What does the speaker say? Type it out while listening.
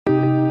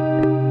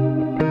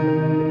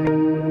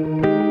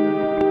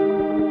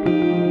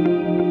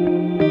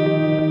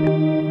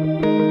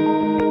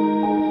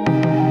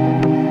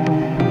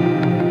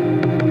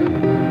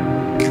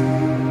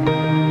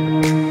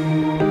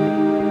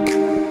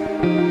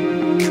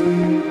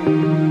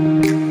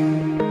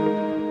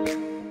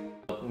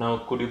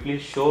could you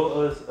please show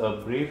us a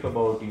brief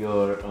about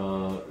your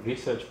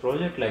research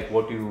project, like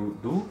what you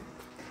do?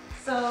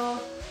 So,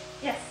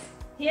 yes,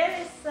 here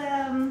is,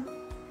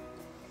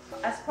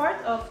 as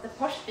part of the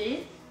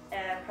PhD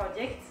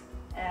project,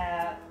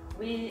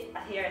 we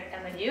here at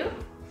MLU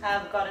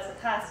have got as a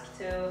task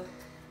to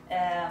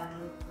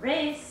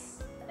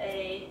raise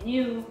a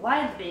new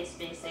wild bee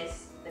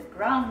species, the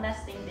ground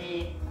nesting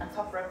bee,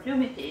 Antophora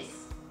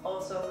plumipes,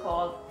 also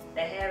called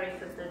the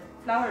hairy-footed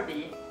flower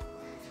bee.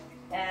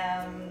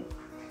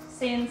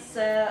 Since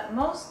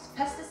most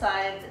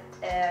pesticide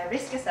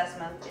risk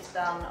assessment is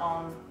done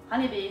on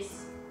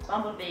honeybees,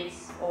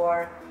 bumblebees,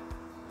 or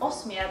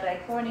Osmia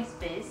bicornis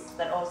bees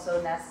that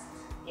also nest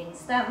in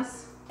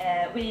stems,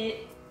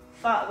 we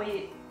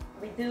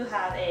do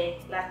have a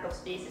lack of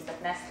species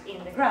that nest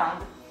in the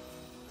ground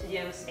to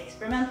use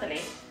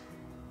experimentally.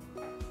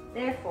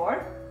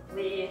 Therefore,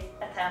 we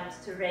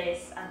attempt to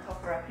raise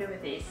Antophora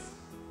plumipes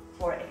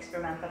for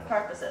experimental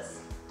purposes.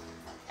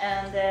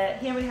 And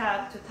here we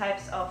have two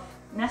types of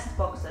nest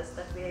boxes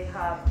that we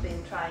have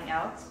been trying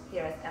out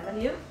here at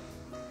MLU.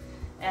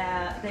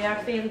 They are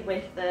filled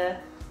with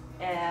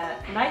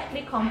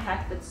lightly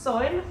compacted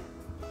soil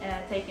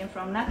taken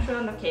from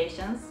natural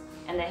locations,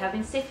 and they have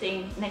been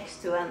sitting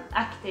next to an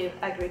active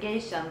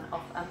aggregation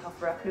of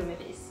Antophora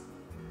plumipes.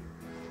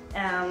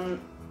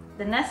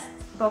 The nest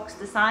box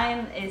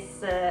design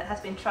has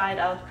been tried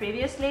out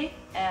previously,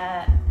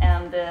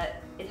 and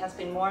it has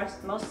been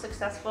most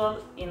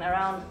successful in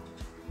around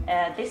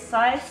this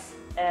size,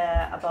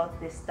 about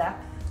this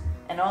depth,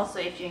 and also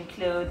if you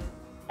include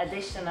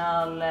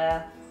additional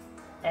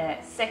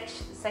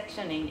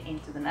sectioning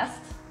into the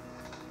nest.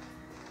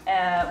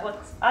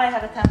 What I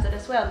have attempted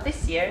as well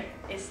this year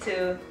is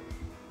to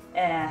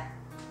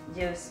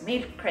use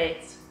milk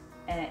crates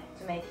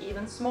to make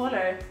even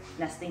smaller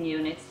nesting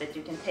units that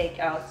you can take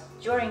out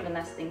during the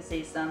nesting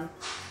season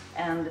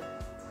and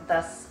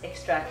thus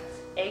extract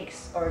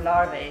eggs or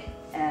larvae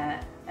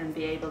and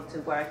be able to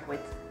work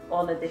with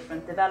all the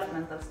different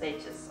developmental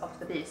stages of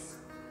the bees.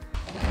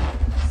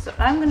 So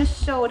I'm going to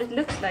show what it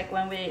looks like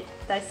when we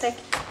dissect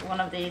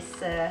one of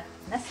these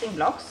nesting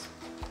blocks.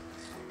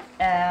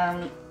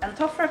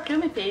 Antophora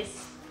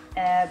plumipes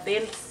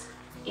builds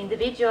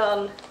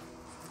individual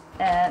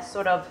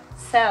sort of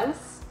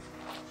cells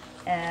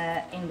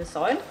in the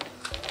soil,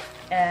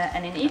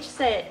 and in each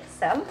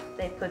cell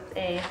they put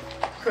a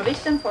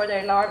provision for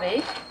their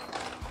larvae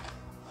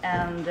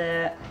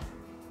and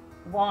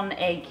one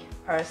egg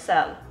per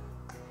cell.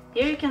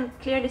 Here you can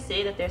clearly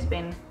see that there's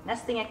been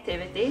nesting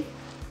activity.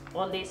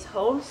 All these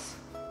holes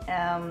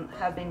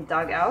have been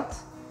dug out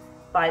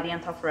by the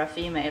Antophora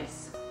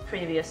females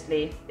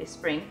previously this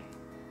spring.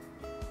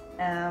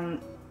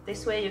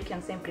 This way you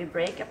can simply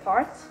break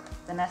apart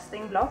the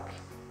nesting block,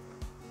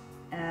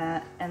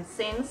 and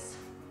since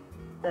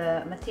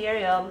the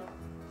material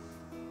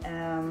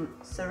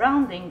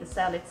surrounding the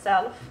cell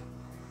itself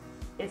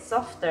is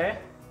softer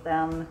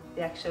than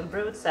the actual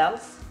brood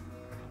cells,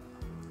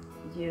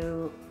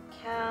 you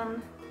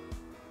can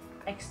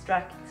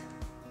extract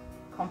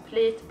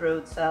complete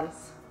brood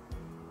cells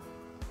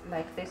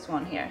like this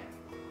one here.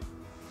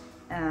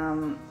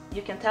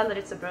 You can tell that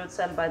it's a brood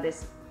cell by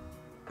this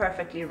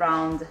perfectly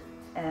round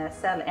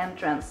cell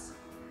entrance.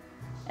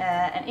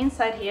 And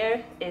inside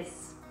here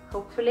is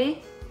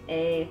hopefully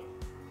a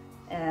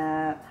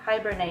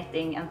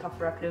hibernating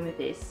Antophora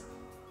plumipes.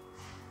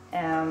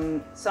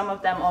 Some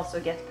of them also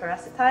get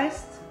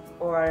parasitized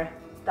or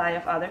die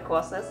of other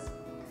causes.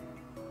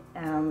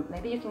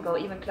 Maybe you can go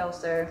even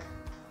closer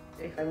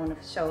if I want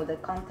to show the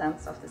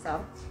contents of the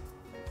cell.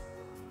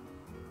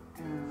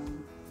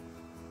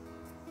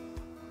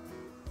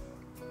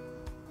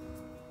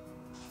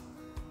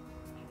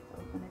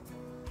 Open it.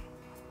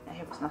 Yeah,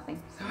 here was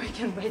nothing, so we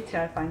can wait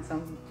till I find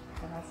some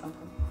that has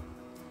something.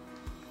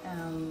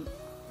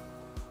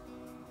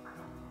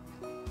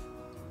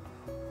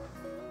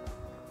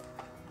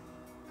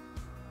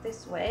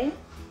 This way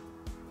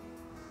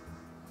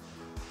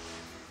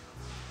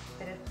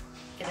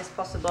it is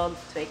possible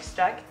to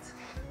extract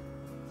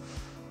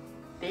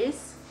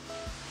bees.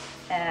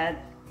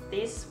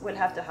 These will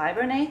have to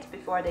hibernate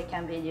before they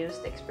can be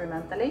used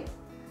experimentally.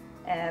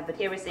 But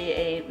here we see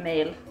a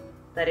male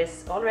that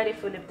is already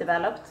fully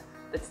developed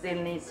but still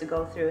needs to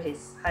go through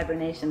his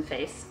hibernation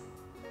phase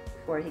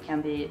before he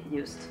can be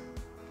used.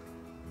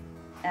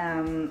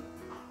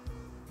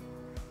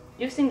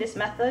 Using this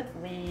method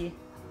we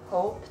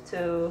hope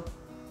to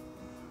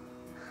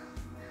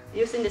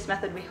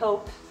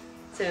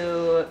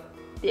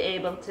be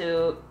able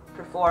to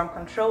perform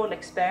control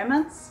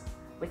experiments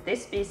with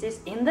this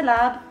species in the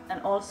lab,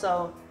 and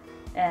also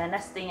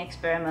nesting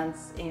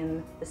experiments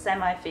in the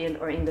semi-field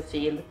or in the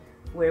field,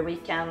 where we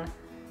can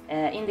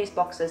in these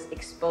boxes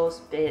expose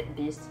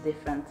bees to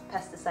different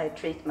pesticide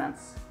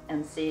treatments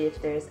and see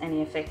if there is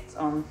any effects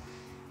on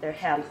their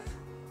health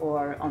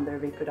or on their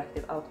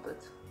reproductive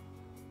output.